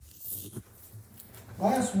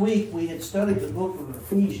Last week we had studied the book of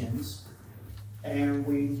Ephesians, and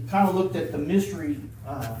we kind of looked at the mystery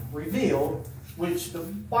revealed, which the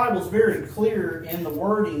Bible's very clear in the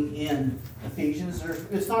wording in Ephesians.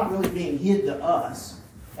 It's not really being hid to us,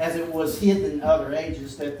 as it was hidden in other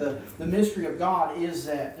ages, that the mystery of God is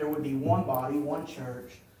that there would be one body, one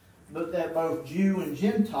church, but that both Jew and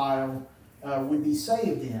Gentile would be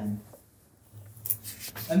saved in.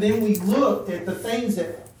 And then we looked at the things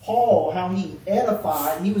that Paul, how he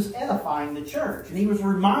was edifying the church. And he was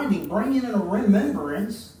bringing in a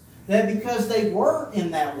remembrance that because they were in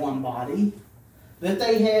that one body, that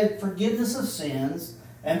they had forgiveness of sins,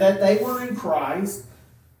 and that they were in Christ,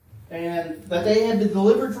 and that they had been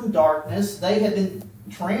delivered from darkness, they had been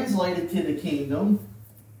translated to the kingdom.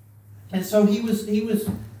 And so he was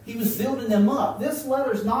building them up. This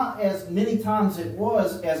letter is not as many times it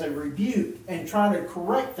was as a rebuke and trying to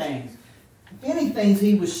correct things. If anything,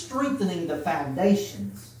 he was strengthening the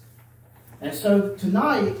foundations. And so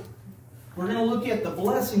tonight, we're going to look at the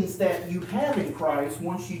blessings that you have in Christ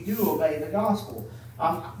once you do obey the gospel.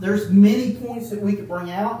 There's many points that we could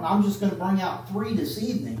bring out, and I'm just going to bring out 3 this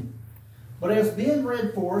evening. But as Ben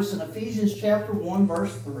read for us in Ephesians chapter 1,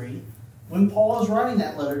 verse 3, when Paul is writing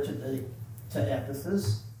that letter to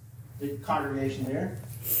Ephesus, the congregation there,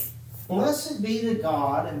 "Blessed be the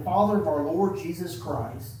God and Father of our Lord Jesus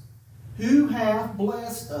Christ, who hath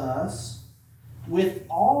blessed us with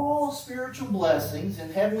all spiritual blessings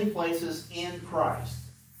in heavenly places in Christ."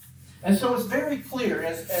 And so it's very clear,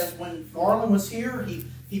 as when Garland was here,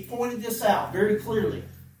 he pointed this out very clearly.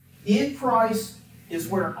 In Christ is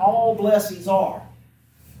where all blessings are.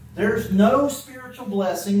 There's no spiritual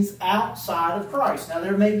blessings outside of Christ. Now,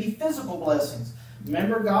 there may be physical blessings.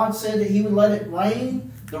 Remember, God said that He would let it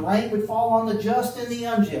rain. The rain would fall on the just and the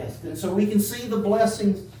unjust. And so we can see the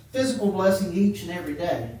blessings, physical blessing each and every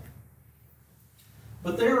day.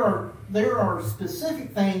 But there are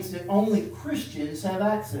specific things that only Christians have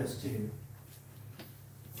access to.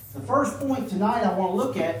 The first point tonight I want to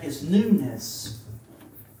look at is newness.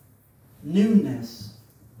 Newness.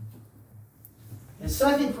 In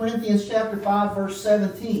 2 Corinthians chapter 5, verse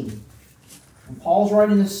 17, and Paul's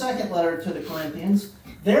writing his second letter to the Corinthians,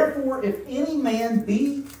 "Therefore, if any man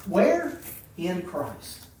be where? In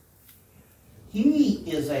Christ, he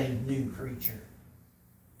is a new creature.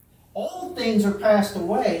 All things are passed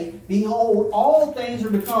away. Behold, all things are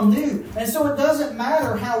become new." And so it doesn't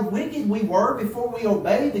matter how wicked we were before we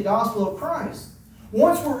obeyed the gospel of Christ.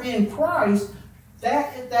 Once we're in Christ,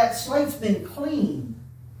 that slate's been cleaned.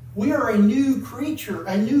 We are a new creature,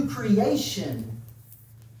 a new creation.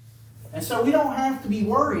 And so we don't have to be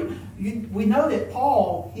worried. We know that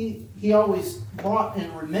Paul, he always brought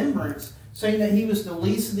in remembrance, saying that he was the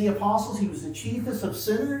least of the apostles, he was the chiefest of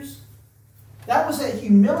sinners. That was that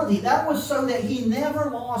humility. That was so that he never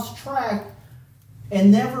lost track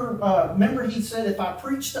and never, remember he said, "If I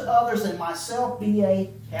preach to others and myself be a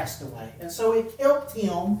castaway." And so it helped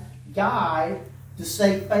him guide to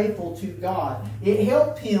stay faithful to God. It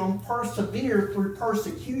helped him persevere through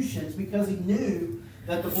persecutions because he knew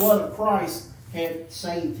that the blood of Christ had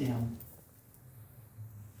saved him.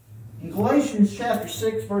 In Galatians chapter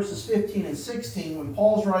 6, verses 15 and 16, when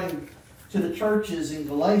Paul's writing to the churches in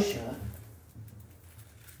Galatia,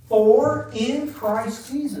 "For in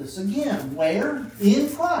Christ Jesus," again, where? In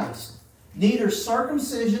Christ, "neither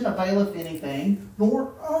circumcision availeth anything,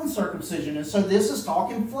 nor uncircumcision." And so this is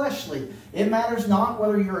talking fleshly. It matters not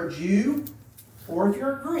whether you're a Jew or if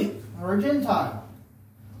you're a Greek or a Gentile.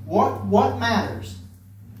 What matters?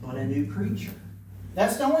 But a new creature.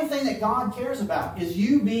 That's the only thing that God cares about, is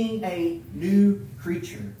you being a new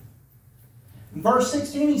creature. In verse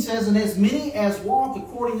 16 he says, "And as many as walk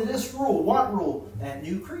according to this rule." What rule? That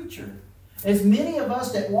new creature. As many of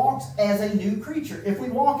us that walks as a new creature. If we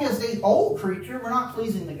walk as the old creature, we're not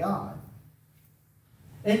pleasing to God.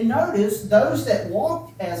 And notice, those that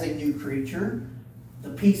walk as a new creature, the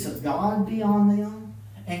peace of God be on them,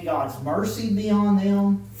 and God's mercy be on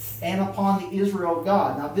them, and upon the Israel of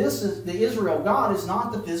God. Now the Israel of God is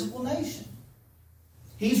not the physical nation.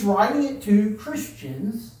 He's writing it to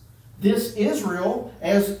Christians. This Israel,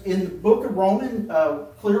 as in the book of Romans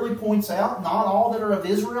clearly points out, not all that are of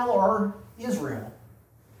Israel are Israel.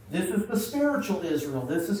 This is the spiritual Israel.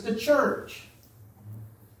 This is the church.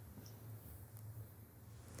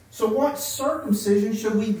 So what circumcision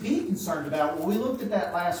should we be concerned about? Well, we looked at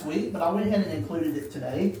that last week, but I went ahead and included it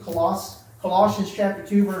today. Colossians chapter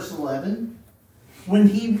 2, verse 11. When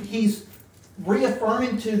he's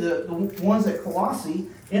reaffirming to the ones at Colossae,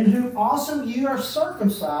 "In whom also you are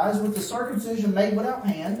circumcised with the circumcision made without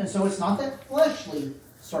hand." And so it's not that fleshly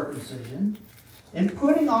circumcision. in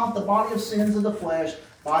putting off the body of sins of the flesh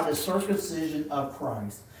by the circumcision of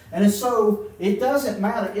Christ. And so it doesn't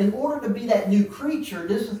matter. In order to be that new creature,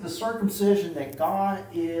 this is the circumcision that God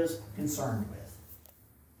is concerned with.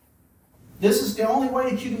 This is the only way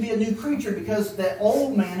that you can be a new creature, because that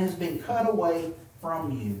old man has been cut away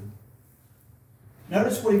from you.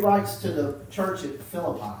 Notice what he writes to the church at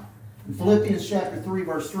Philippi. In Philippians chapter 3,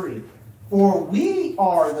 verse 3. For we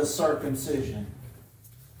are the circumcision.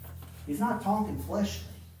 He's not talking fleshly.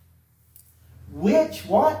 Which,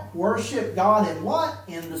 what? Worship God in what?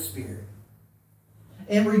 In the Spirit.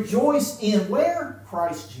 And rejoice in where?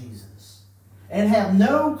 Christ Jesus. And have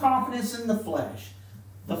no confidence in the flesh.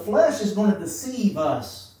 The flesh is going to deceive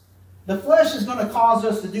us. The flesh is going to cause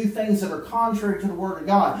us to do things that are contrary to the Word of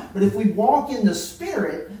God. But if we walk in the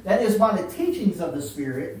Spirit, that is by the teachings of the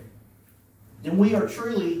Spirit, then we are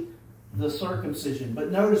truly the circumcision.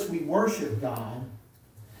 But notice we worship God.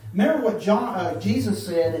 Remember what Jesus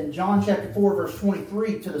said in John chapter 4, verse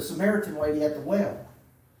 23 to the Samaritan lady at the well.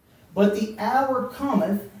 But the hour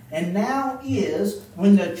cometh, and now is,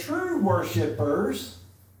 when the true worshipers,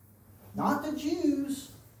 not the Jews.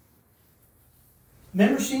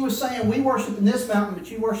 Remember, she was saying, we worship in this mountain,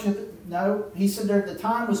 but you worship it. No, he said that the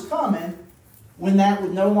time was coming when that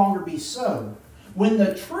would no longer be so. When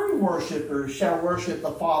the true worshipers shall worship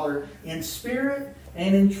the Father in spirit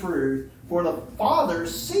and in truth, for the Father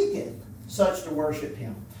seeketh such to worship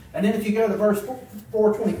Him. And then if you go to verse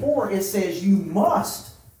 424, it says you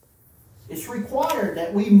must. It's required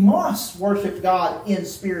that we must worship God in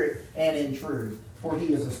spirit and in truth, for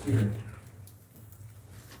He is a spirit.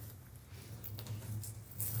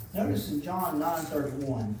 Notice in John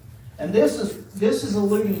 9:31, and this is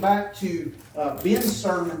alluding back to Ben's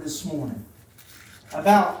sermon this morning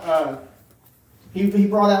about he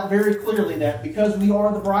brought out very clearly that because we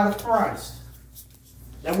are the bride of Christ,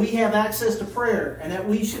 that we have access to prayer, and that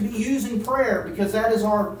we should be using prayer because that is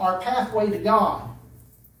our pathway to God.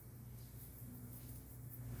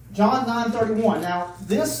 John 9:31. Now,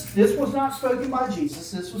 this was not spoken by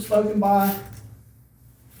Jesus. This was spoken by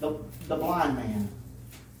the blind man.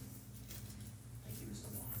 I think he was the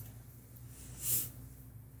blind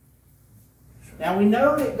man. Now, we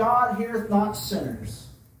know that God heareth not sinners.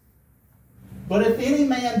 But if any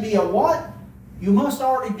man be a what? You must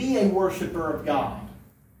already be a worshiper of God.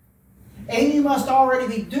 And you must already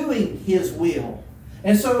be doing His will.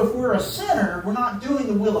 And so if we're a sinner, we're not doing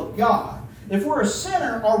the will of God. If we're a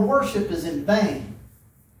sinner, our worship is in vain.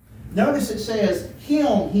 Notice it says,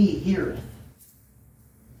 Him He heareth.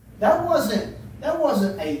 That wasn't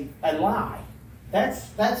a lie.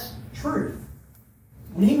 That's truth.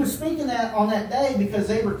 When He was speaking that on that day, because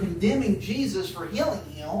they were condemning Jesus for healing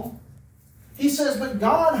him, He says, but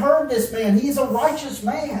God heard this man. He's a righteous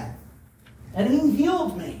man. And He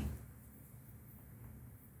healed me.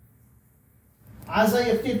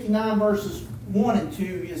 Isaiah 59 verses 1 and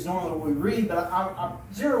 2 is normally what we read, but I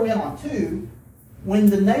zero in on 2. When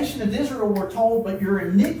the nation of Israel were told, but your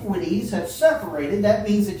iniquities have separated, that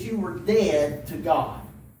means that you were dead to God.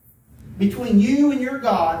 Between you and your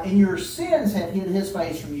God, and your sins have hid His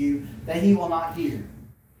face from you, that He will not hear.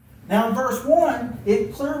 Now in verse 1,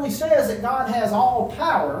 it clearly says that God has all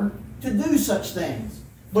power to do such things.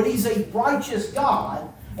 But He's a righteous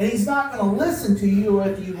God, and He's not going to listen to you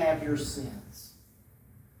if you have your sins.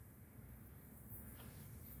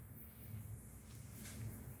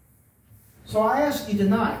 So I ask you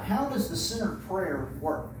tonight, how does the sinner prayer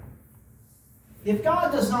work? If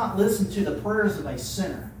God does not listen to the prayers of a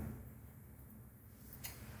sinner,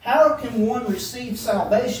 how can one receive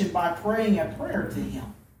salvation by praying a prayer to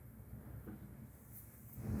Him?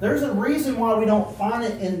 There's a reason why we don't find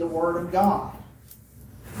it in the Word of God.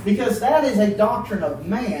 Because that is a doctrine of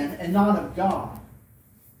man and not of God.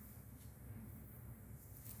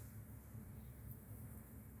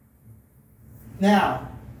 Now,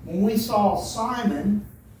 when we saw Simon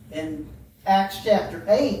in Acts chapter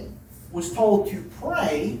 8 was told to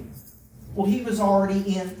pray, well, he was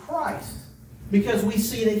already in Christ. Because we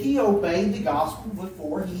see that he obeyed the gospel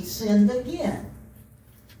before he sinned again.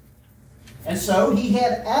 And so he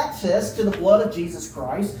had access to the blood of Jesus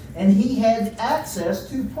Christ, and he had access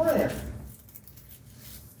to prayer.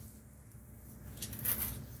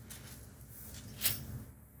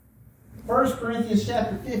 First Corinthians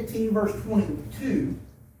chapter 15, verse 22.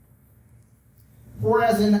 For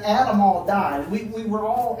as in Adam all died, we were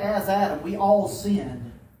all as Adam, we all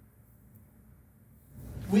sinned.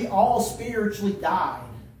 We all spiritually died.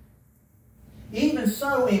 Even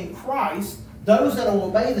so in Christ, those that will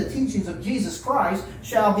obey the teachings of Jesus Christ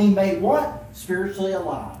shall be made what? Spiritually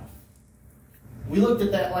alive. We looked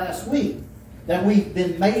at that last week. That we've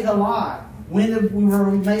been made alive. When we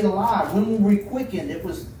were made alive? When were we quickened? It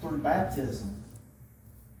was through baptism.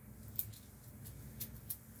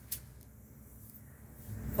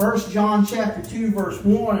 1 John chapter 2, verse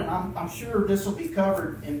 1, and I'm sure this will be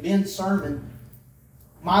covered in Ben's sermon.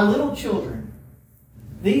 My little children,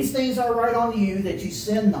 these things I write unto you, that you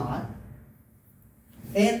sin not.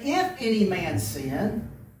 And if any man sin,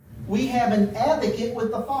 we have an advocate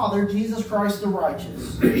with the Father, Jesus Christ the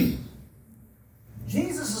righteous.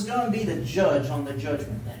 Jesus is going to be the judge on the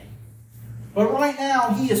judgment day. But right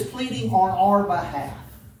now, He is pleading on our behalf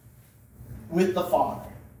with the Father.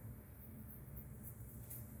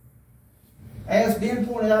 As Ben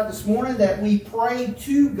pointed out this morning, that we pray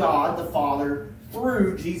to God the Father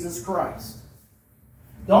through Jesus Christ.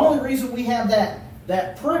 The only reason we have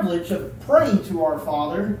that privilege of praying to our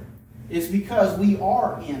Father is because we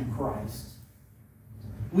are in Christ.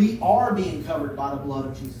 We are being covered by the blood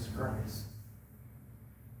of Jesus Christ.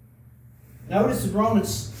 Notice in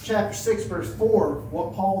Romans chapter 6, verse 4,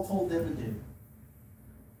 what Paul told them to do.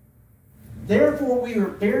 Therefore we are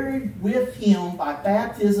buried with Him by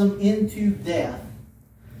baptism into death,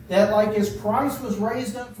 that like as Christ was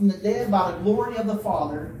raised up from the dead by the glory of the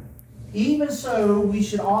Father, even so we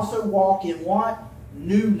should also walk in what?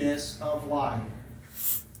 Newness of life.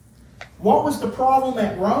 What was the problem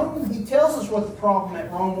at Rome? He tells us what the problem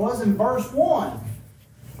at Rome was in verse 1.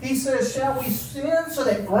 He says, shall we sin so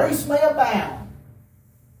that grace may abound?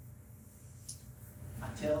 I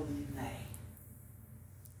tell thee, nay.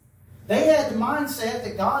 They had the mindset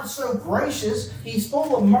that God is so gracious, He's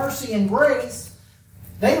full of mercy and grace.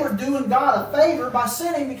 They were doing God a favor by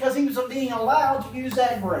sinning because He was being allowed to use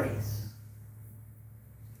that grace.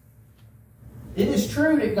 It is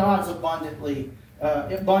true that God's abundant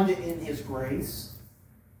in His grace.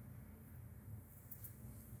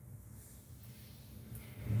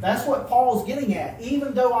 That's what Paul's getting at.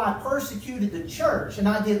 Even though I persecuted the church and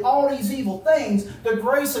I did all these evil things, the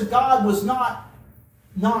grace of God was not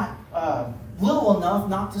little enough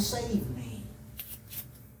not to save me.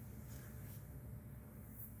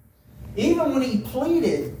 Even when he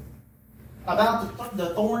pleaded about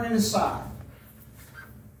the thorn in his side,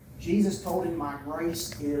 Jesus told him, my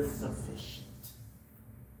grace is sufficient.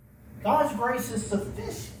 God's grace is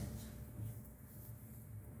sufficient.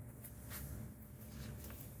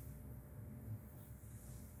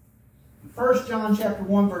 1 John chapter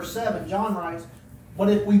 1, verse 7, John writes, but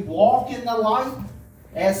if we walk in the light,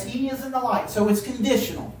 as He is in the light. So it's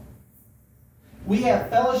conditional. We have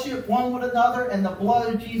fellowship one with another, and the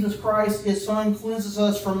blood of Jesus Christ, His Son, cleanses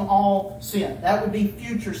us from all sin. That would be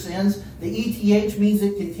future sins. The ETH means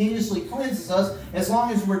it continuously cleanses us as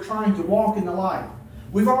long as we're trying to walk in the light.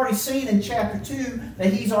 We've already seen in chapter 2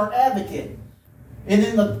 that He's our advocate. And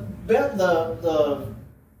in the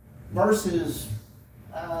verses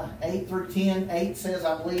 8 through 10, 8 says,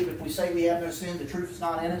 I believe, if we say we have no sin, the truth is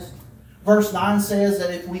not in us. Verse 9 says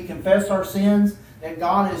that if we confess our sins, that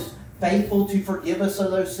God is faithful to forgive us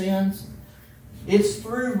of those sins. It's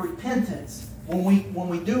through repentance. When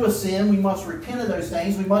we do a sin, we must repent of those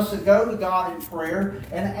things. We must go to God in prayer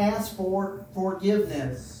and ask for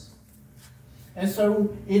forgiveness. And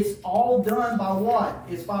so it's all done by what?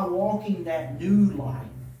 It's by walking that new life.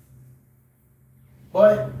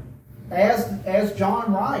 But as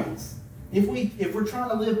John writes, if we're trying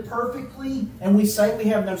to live perfectly and we say we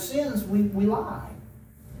have no sins, we lie.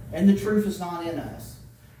 And the truth is not in us.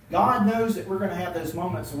 God knows that we're going to have those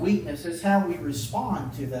moments of weakness. It's how we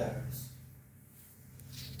respond to those.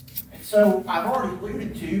 And so I've already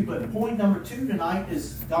alluded to, but point number 2 tonight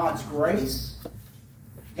is God's grace,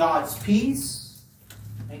 God's peace,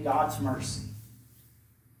 and God's mercy.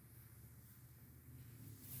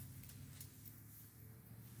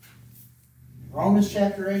 Romans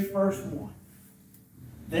chapter 8, verse 1.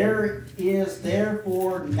 There is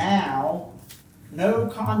therefore now no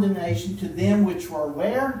condemnation to them which were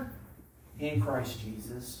where? In Christ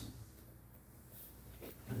Jesus.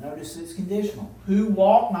 But notice it's conditional. Who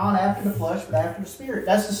walk not after the flesh, but after the Spirit.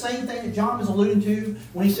 That's the same thing that John is alluding to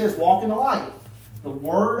when he says walk in the light. The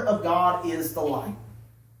Word of God is the light.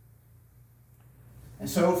 And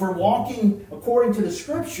so if we're walking according to the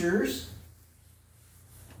Scriptures,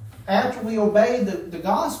 after we obey the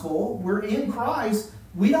gospel, we're in Christ,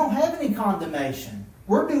 we don't have any condemnation.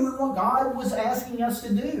 We're doing what God was asking us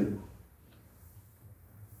to do.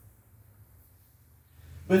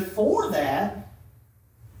 Before that,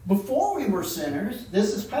 before we were sinners,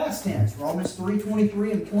 this is past tense, Romans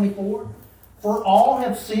 3:23 and 24. For all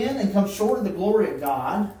have sinned and come short of the glory of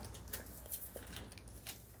God.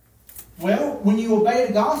 Well, when you obey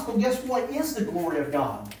the gospel, guess what is the glory of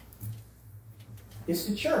God? It's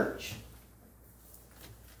the church.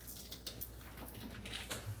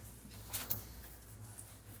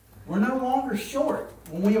 We're no longer short.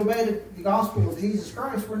 When we obey the gospel of Jesus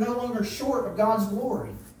Christ, we're no longer short of God's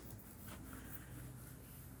glory.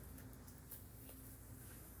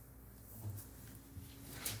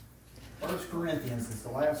 First Corinthians is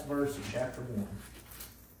the last verse of chapter 1.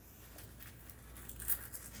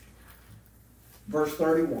 Verse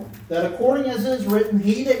 31. That according as it is written,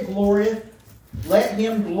 he that glorieth, let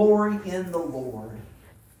him glory in the Lord.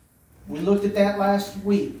 We looked at that last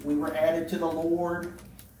week. We were added to the Lord.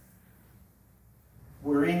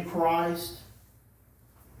 We're in Christ.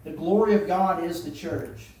 The glory of God is the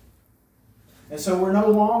church. And so we're no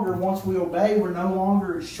longer, once we obey, we're no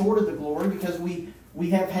longer short of the glory because we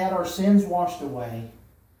have had our sins washed away.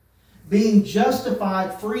 Being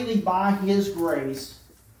justified freely by His grace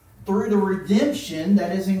through the redemption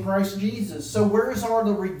that is in Christ Jesus. So where are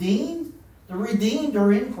the redeemed? The redeemed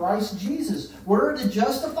are in Christ Jesus. Where are the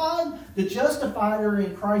justified? The justified are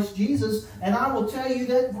in Christ Jesus. And I will tell you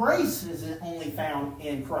that grace is only found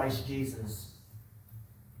in Christ Jesus.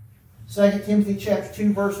 2 Timothy chapter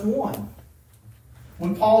 2, verse 1.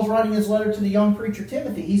 When Paul's writing his letter to the young preacher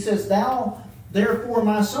Timothy, he says, Thou, therefore,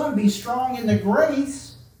 my son, be strong in the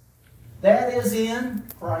grace that is in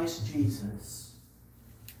Christ Jesus.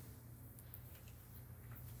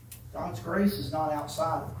 God's grace is not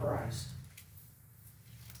outside of Christ.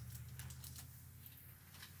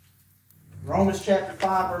 Romans chapter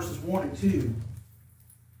 5, verses 1 and 2.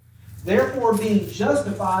 Therefore, being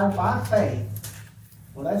justified by faith.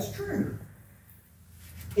 Well, that's true.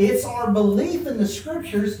 It's our belief in the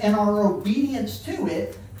Scriptures and our obedience to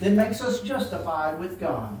it that makes us justified with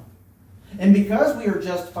God. And because we are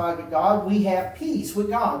justified with God, we have peace with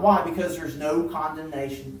God. Why? Because there's no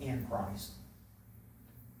condemnation in Christ.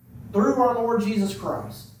 Through our Lord Jesus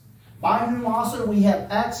Christ, by whom also we have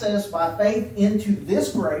access by faith into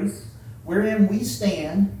this grace, wherein we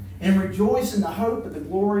stand and rejoice in the hope of the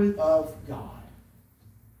glory of God.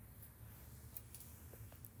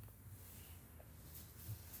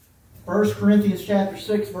 1 Corinthians chapter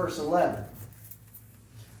 6, verse 11.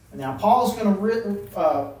 Now Paul's going to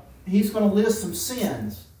list some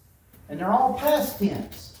sins, and they're all past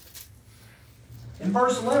tense. In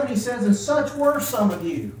verse 11 he says, And such were some of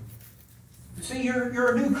you. You see,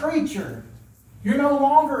 you're a new creature. You're no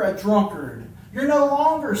longer a drunkard. You're no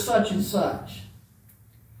longer such and such.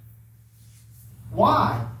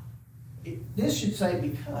 Why? This should say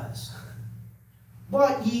because.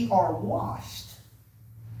 But ye are washed.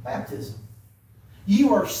 Baptism.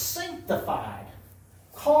 You are sanctified.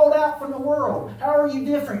 Called out from the world. How are you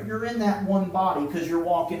different? You're in that one body because you're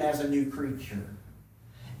walking as a new creature.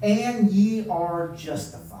 And ye are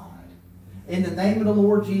justified. In the name of the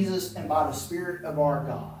Lord Jesus and by the Spirit of our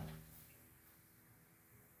God.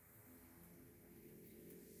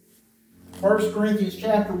 1 Corinthians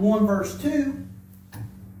chapter 1, verse 2,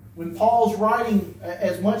 when Paul's writing,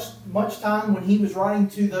 as much time when he was writing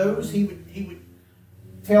to those, he would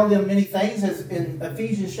tell them many things. As in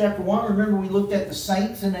Ephesians chapter 1, remember we looked at the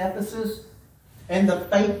saints in Ephesus and the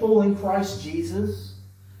faithful in Christ Jesus.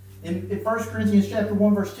 In 1 Corinthians chapter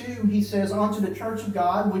 1, verse 2, he says, Unto the church of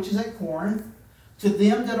God, which is at Corinth, to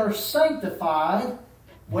them that are sanctified,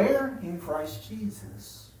 where? In Christ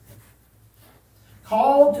Jesus.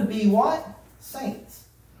 Called to be what? Saints.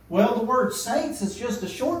 Well, the word saints is just a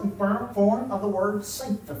shortened form of the word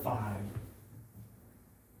sanctified.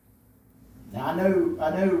 Now, I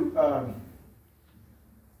know.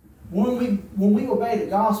 When we obey the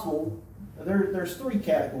gospel, there's three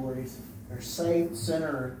categories: there's saved,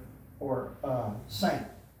 sinner, or saint.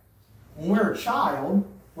 When we're a child,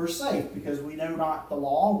 we're safe because we know not the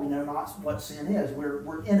law, we know not what sin is.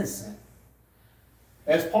 We're innocent.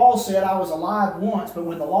 As Paul said, I was alive once, but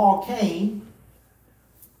when the law came,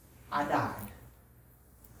 I died.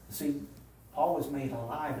 See, Paul was made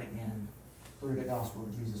alive again through the gospel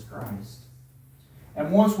of Jesus Christ.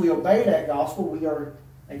 And once we obey that gospel, we are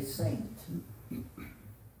a saint.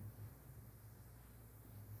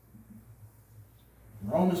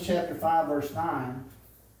 Romans chapter 5, verse 9.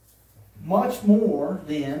 Much more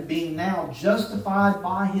then, being now justified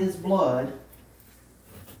by His blood,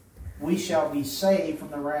 we shall be saved from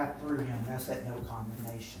the wrath through Him. That's that no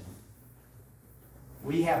condemnation.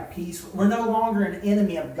 We have peace. We're no longer an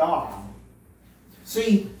enemy of God.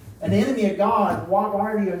 See, an enemy of God, why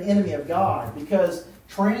are you an enemy of God? Because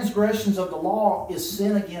transgressions of the law is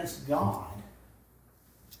sin against God.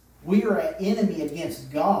 We are an enemy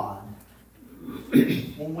against God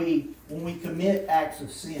when we commit acts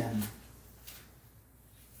of sin.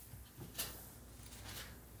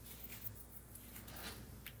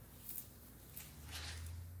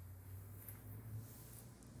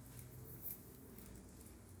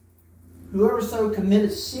 Whoever so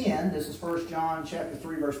committeth sin, this is 1 John chapter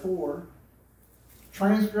 3, verse 4,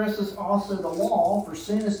 transgresses also the law, for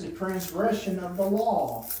sin is the transgression of the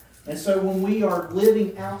law. And so when we are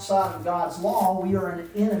living outside of God's law, we are an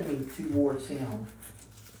enemy towards Him.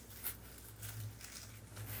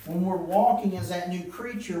 When we're walking as that new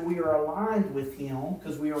creature, we are aligned with Him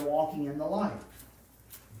because we are walking in the light.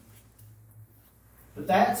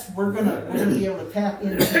 But we're going to be able to tap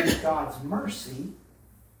into God's mercy.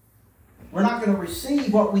 We're not going to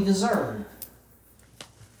receive what we deserve.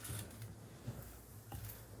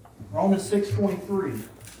 Romans 6:23.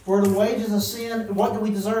 For the wages of sin, what do we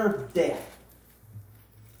deserve? Death.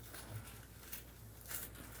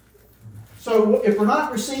 So if we're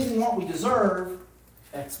not receiving what we deserve,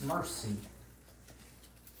 that's mercy.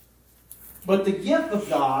 But the gift of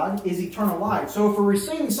God is eternal life. So if we're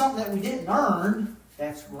receiving something that we didn't earn,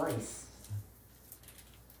 that's grace.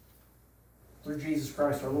 Through Jesus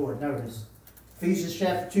Christ our Lord. Notice. Ephesians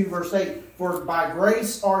chapter 2, verse 8. For by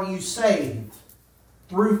grace are you saved,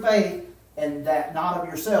 through faith, and that not of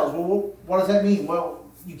yourselves. Well, what does that mean? Well,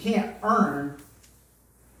 you can't earn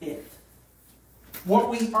it. What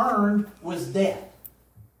we earned was death.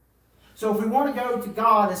 So if we want to go to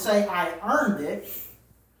God and say, I earned it,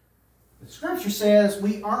 the Scripture says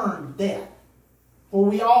we earned death. For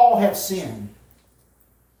we all have sinned.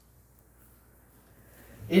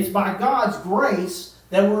 It's by God's grace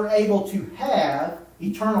that we're able to have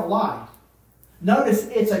eternal life. Notice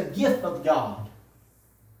it's a gift of God.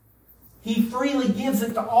 He freely gives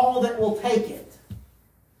it to all that will take it.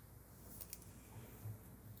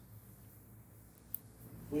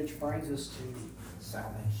 Which brings us to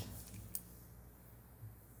salvation.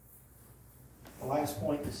 The last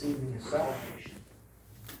point this evening is salvation.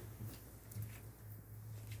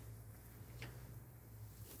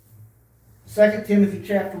 Second Timothy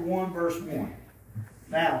chapter 1, verse 1.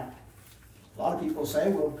 Now, a lot of people say,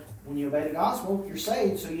 well, when you obey the gospel, you're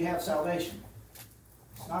saved, so you have salvation.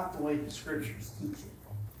 It's not the way the Scriptures teach it.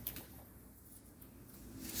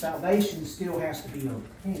 Salvation still has to be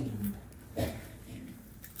obtained.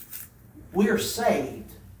 We are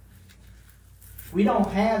saved. We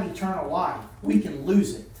don't have eternal life. We can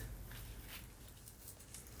lose it.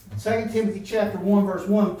 2 Timothy chapter 1, verse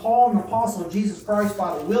 1, Paul, an apostle of Jesus Christ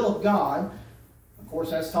by the will of God. Of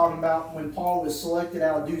course, that's talking about when Paul was selected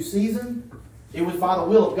out of due season. It was by the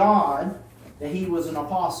will of God that he was an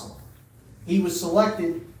apostle. He was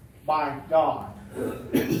selected by God.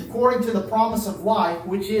 According to the promise of life,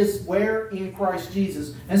 which is where? In Christ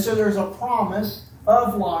Jesus. And so there's a promise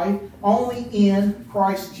of life only in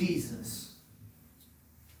Christ Jesus.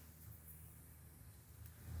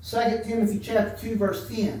 2 Timothy chapter 2, verse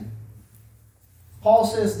 10. Paul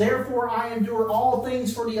says, therefore I endure all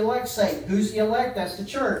things for the elect's sake. Who's the elect? That's the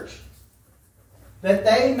church. That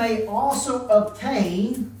they may also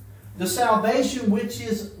obtain the salvation which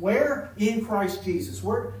is where? In Christ Jesus.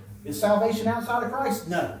 Where is salvation outside of Christ?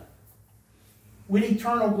 No. With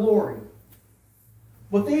eternal glory.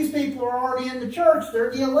 But these people are already in the church.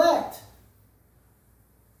 They're the elect.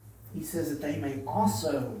 He says that they may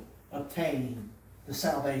also obtain the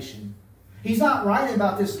salvation. He's not writing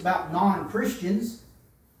about this about non-Christians.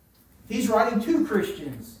 He's writing to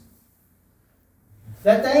Christians.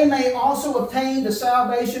 That they may also obtain the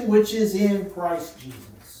salvation which is in Christ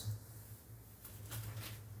Jesus.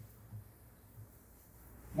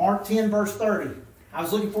 Mark 10, verse 30. I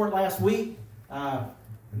was looking for it last week.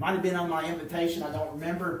 It might have been on my invitation. I don't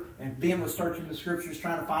remember. And Ben was searching the Scriptures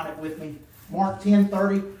trying to find it with me. Mark 10,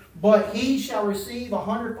 30. But he shall receive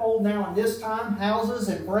 100-fold now in this time, houses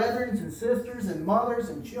and brethren and sisters and mothers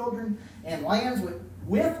and children and lands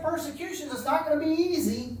with persecutions. It's not going to be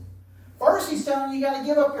easy. First, he's telling you got to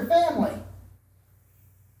give up your family.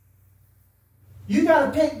 You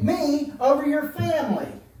got to pick me over your family.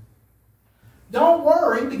 Don't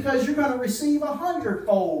worry, because you're going to receive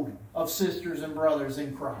 100-fold of sisters and brothers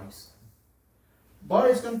in Christ.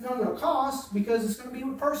 But it's going to come at a cost, because it's going to be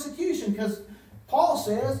with persecution. Because Paul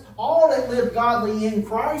says, all that live godly in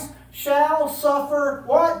Christ shall suffer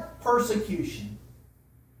what? Persecution.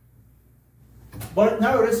 But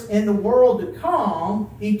notice, in the world to come,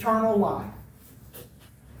 eternal life.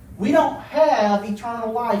 We don't have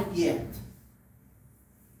eternal life yet.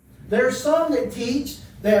 There's some that teach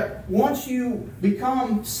that once you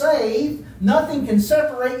become saved, nothing can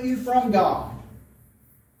separate you from God.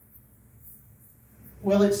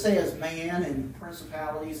 Well, it says man and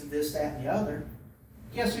principalities and this, that, and the other.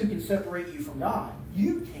 Guess who can separate you from God?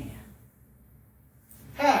 You can.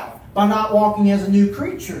 How? By not walking as a new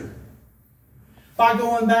creature. By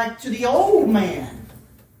going back to the old man.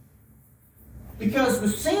 Because the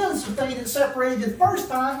sin's the thing that separated you the first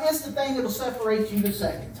time, it's the thing that will separate you the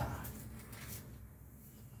second time.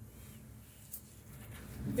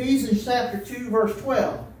 Ephesians chapter 2, verse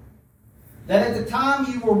 12. That at the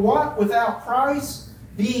time you were what? Without Christ,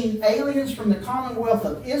 being aliens from the commonwealth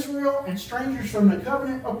of Israel and strangers from the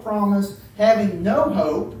covenant of promise, having no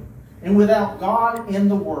hope, and without God in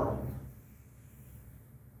the world.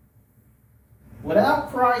 Without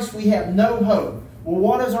Christ, we have no hope. Well,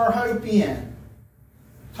 what is our hope in?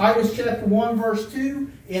 Titus chapter 1, verse 2,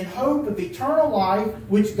 in hope of eternal life,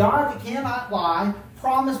 which God that cannot lie,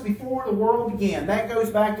 promised before the world began. That goes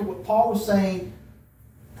back to what Paul was saying,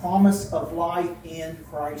 promise of life in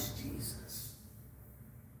Christ Jesus.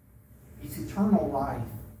 It's eternal life.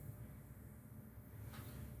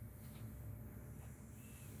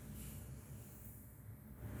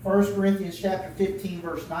 First Corinthians chapter 15,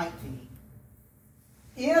 verse 19.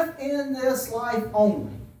 If in this life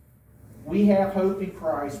only we have hope in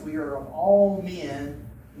Christ, we are of all men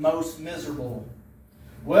most miserable.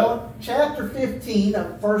 Well, chapter 15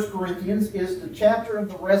 of 1 Corinthians is the chapter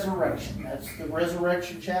of the resurrection. That's the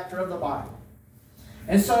resurrection chapter of the Bible.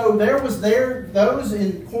 And so there was those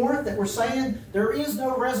in Corinth that were saying there is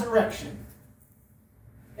no resurrection.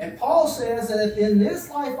 And Paul says that if in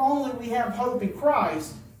this life only we have hope in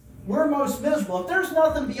Christ, we're most miserable. If there's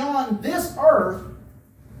nothing beyond this earth,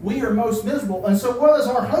 we are most miserable. And so what is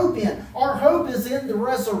our hope in? Our hope is in the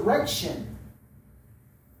resurrection.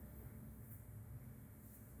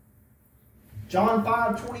 John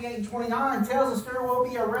 5, 28 and 29 tells us there will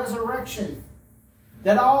be a resurrection.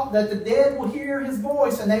 That the dead will hear His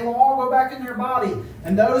voice and they will all go back in their body.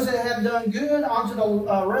 And those that have done good onto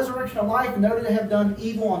the resurrection of life, and those that have done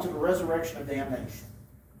evil onto the resurrection of damnation.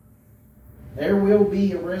 There will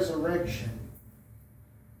be a resurrection.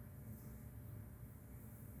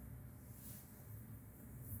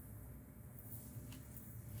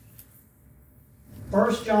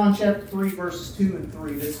 First John chapter 3, verses 2 and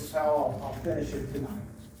 3. This is how I'll finish it tonight.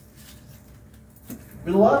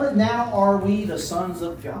 Beloved, now are we the sons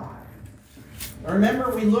of God.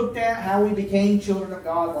 Remember, we looked at how we became children of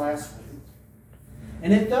God last week.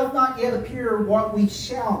 And it does not yet appear what we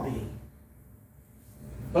shall be.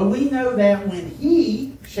 But we know that when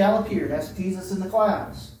He shall appear, that's Jesus in the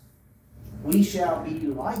clouds, we shall be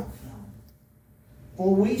like Him.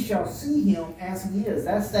 For we shall see Him as He is.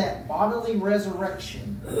 That's that bodily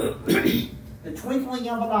resurrection. The twinkling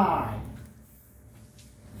of an eye.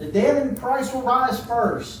 The dead in Christ will rise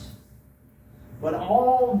first. But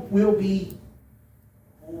all will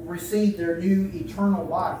receive their new eternal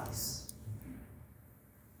bodies.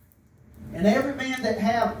 And every man that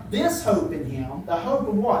have this hope in him, the hope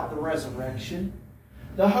of what? The resurrection.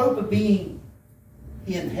 The hope of being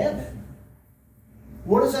in heaven.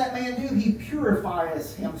 What does that man do? He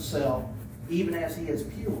purifies himself even as he is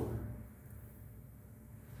pure.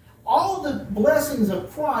 All the blessings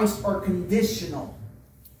of Christ are conditional.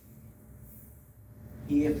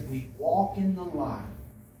 If we walk in the light,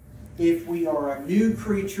 if we are a new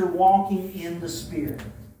creature walking in the Spirit,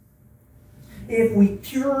 if we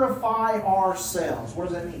purify ourselves. What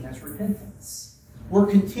does that mean? That's repentance. We're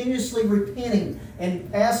continuously repenting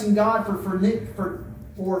and asking God for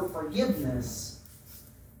forgiveness.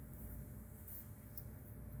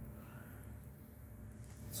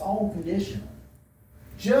 It's all conditional.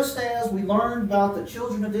 Just as we learned about the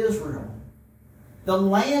children of Israel, the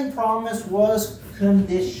land promise was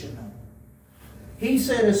conditional. He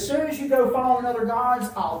said, as soon as you go following other gods,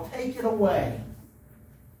 I'll take it away.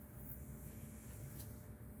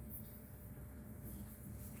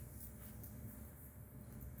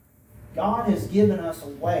 God has given us a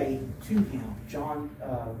way to Him. John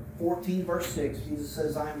 14, verse 6, Jesus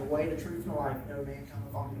says, I am the way, the truth, and the life. No man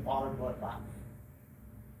cometh unto the Father but by me.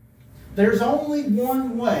 There's only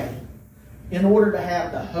one way in order to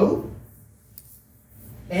have the hope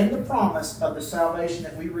and the promise of the salvation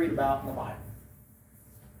that we read about in the Bible.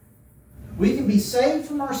 We can be saved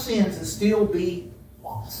from our sins and still be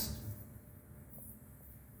lost.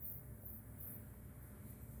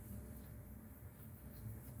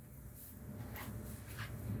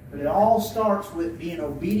 But it all starts with being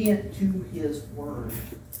obedient to His Word.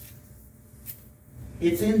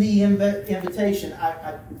 It's in the invitation.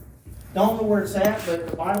 I don't know where it's at, but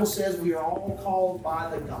the Bible says we are all called by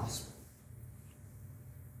the gospel.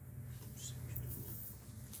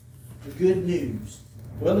 The good news.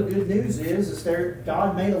 Well, the good news is that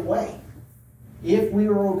God made a way if we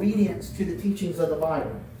are obedient to the teachings of the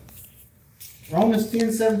Bible. Romans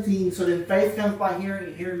 10:17, so then faith comes by hearing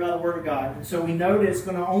and hearing by the Word of God. And so we know that it's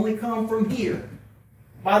going to only come from here.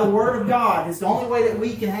 By the Word of God is the only way that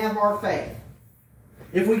we can have our faith.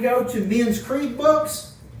 If we go to men's creed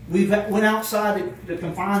books, we went outside the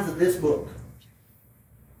confines of this book.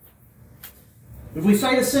 If we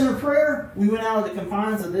say the sinner prayer, we went out of the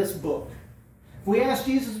confines of this book. If we ask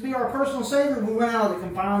Jesus to be our personal Savior, we went out of the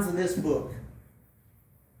confines of this book.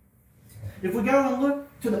 If we go and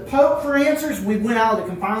look to the Pope for answers, we went out of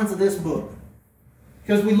the confines of this book.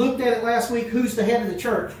 Because we looked at it last week, who's the head of the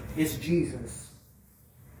church? It's Jesus.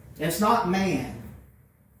 It's not man.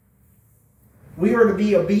 We are to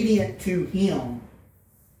be obedient to Him.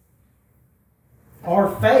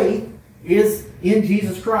 Our faith is in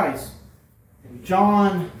Jesus Christ.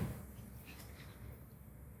 John,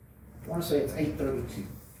 I want to say it's 8:32.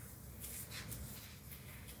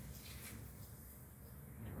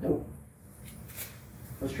 Nope.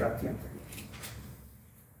 Let's try 10:30.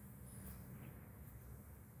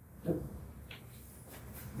 Nope.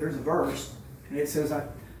 There's a verse, and it says,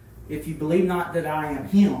 if you believe not that I am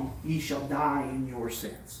Him, ye shall die in your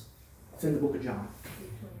sins. It's in the book of John.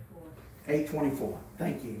 8:24.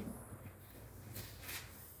 Thank you.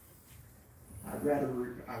 I'd rather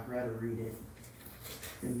read it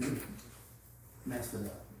than you mess it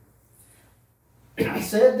up. I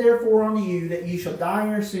said therefore unto you that ye shall die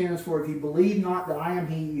in your sins, for if you believe not that I am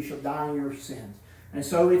He, you shall die in your sins. And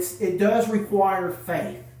so it does require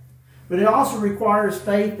faith. But it also requires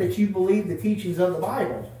faith that you believe the teachings of the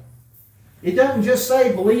Bible. It doesn't just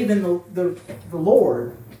say believe in the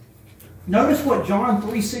Lord. Notice what John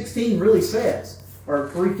 3:16 really says, or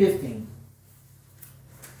 3:15.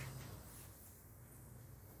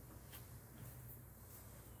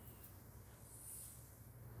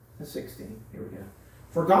 That's 16. Here we go.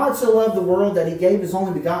 For God so loved the world that He gave His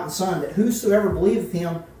only begotten Son, that whosoever believeth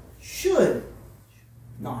Him should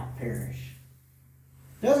not perish.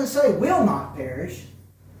 It doesn't say will not perish.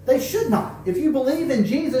 They should not. If you believe in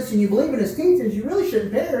Jesus and you believe in His teachings, you really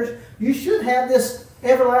shouldn't perish. You should have this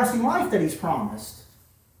everlasting life that He's promised.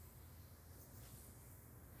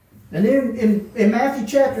 And then in Matthew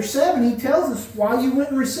chapter 7, He tells us why you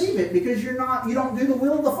wouldn't receive it, because you don't do the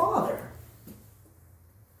will of the Father.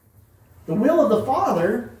 The will of the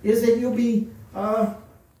Father is that you'll be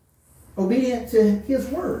obedient to His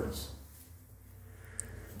words.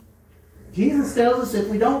 Jesus tells us if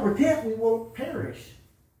we don't repent, we will perish.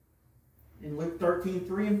 In Luke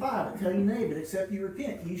 13:3-5, I tell you nay, but except you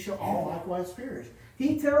repent, ye shall all likewise perish.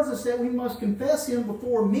 He tells us that we must confess Him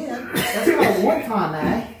before men. That's not a one-time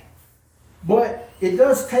act, but it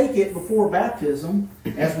does take it before baptism,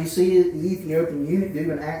 as we see the Ethiopian eunuch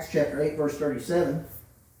do in Acts chapter 8, verse 37.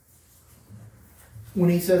 When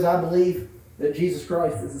he says, I believe that Jesus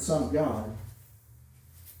Christ is the Son of God.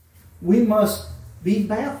 We must be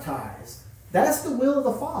baptized. That's the will of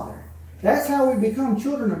the Father. That's how we become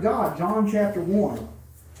children of God, John chapter 1.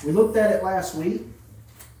 We looked at it last week,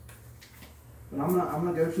 but I'm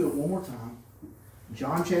going to go to it one more time.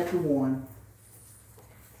 John chapter 1,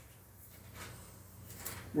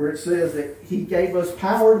 where it says that He gave us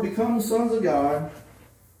power to become the sons of God.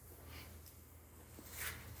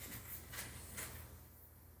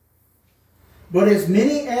 But as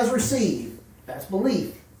many as receive, that's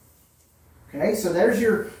belief. Okay, so there's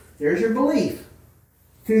your belief.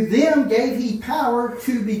 To them gave He power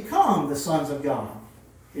to become the sons of God.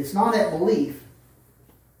 It's not at belief.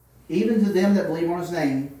 Even to them that believe on His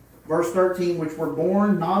name. Verse 13, which were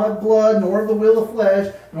born not of blood, nor of the will of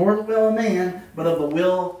flesh, nor of the will of man, but of the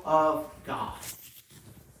will of God.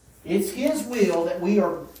 It's His will that we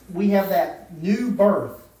have that new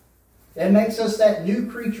birth. That makes us that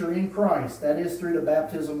new creature in Christ. That is through the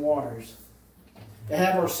baptism waters. To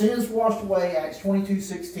have our sins washed away, Acts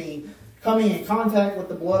 22:16. Coming in contact with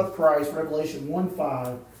the blood of Christ, Revelation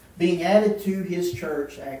 1:5. Being added to His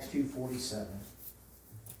church, Acts 2:47.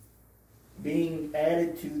 Being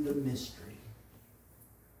added to the mystery.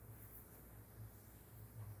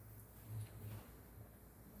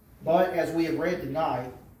 But as we have read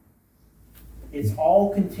tonight, it's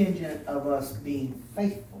all contingent of us being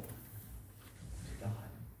faithful.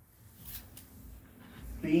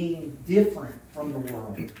 Being different from the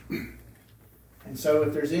world. And so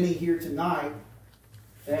if there's any here tonight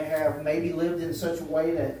that have maybe lived in such a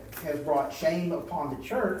way that has brought shame upon the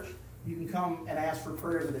church, you can come and ask for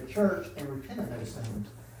prayers of the church and repent of those things.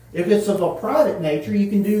 If it's of a private nature, you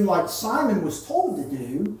can do like Simon was told to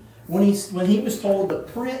do when he was told to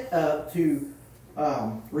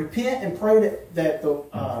repent and pray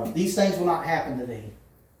that these things will not happen to thee.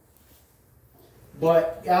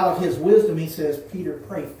 But out of his wisdom, he says, Peter,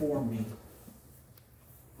 pray for me.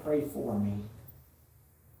 Pray for me.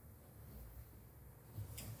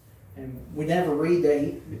 And we never read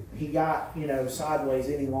that he got, sideways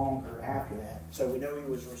any longer after that. So we know he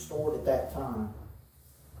was restored at that time.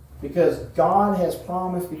 Because God has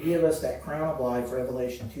promised to give us that crown of life,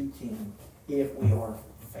 Revelation 2:10, if we are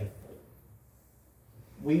faithful.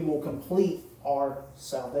 We will complete our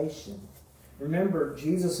salvation. Remember,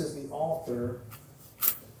 Jesus is the author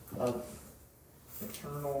of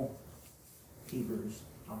eternal Hebrews.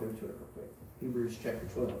 I'll go to it real quick. Hebrews chapter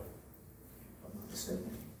 12. If I'm not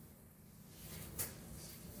mistaken.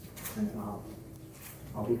 And then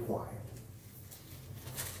I'll be quiet.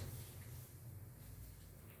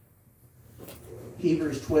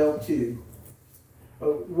 Hebrews 12:2.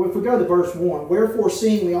 If we go to verse 1, wherefore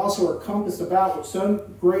seeing we also are compassed about with so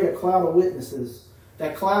great a cloud of witnesses.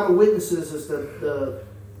 That cloud of witnesses is the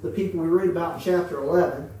people we read about in chapter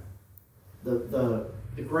 11, the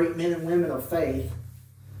great men and women of faith.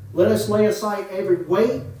 Let us lay aside every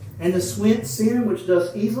weight and the sin which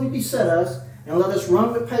does easily beset us, and let us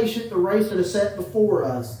run with patience the race that is set before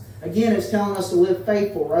us. Again, it's telling us to live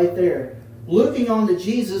faithful right there. Looking on to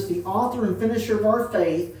Jesus, the author and finisher of our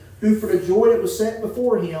faith, who for the joy that was set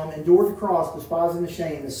before him endured the cross, despising the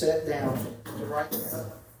shame, and sat down at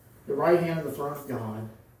the right hand of the throne of God.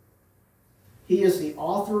 He is the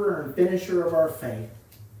author and finisher of our faith.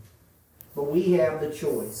 But we have the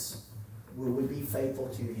choice. Will we be faithful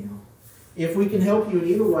to him? If we can help you in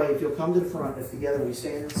either way, if you'll come to the front, if together we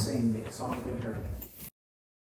stand and sing the song of encouragement.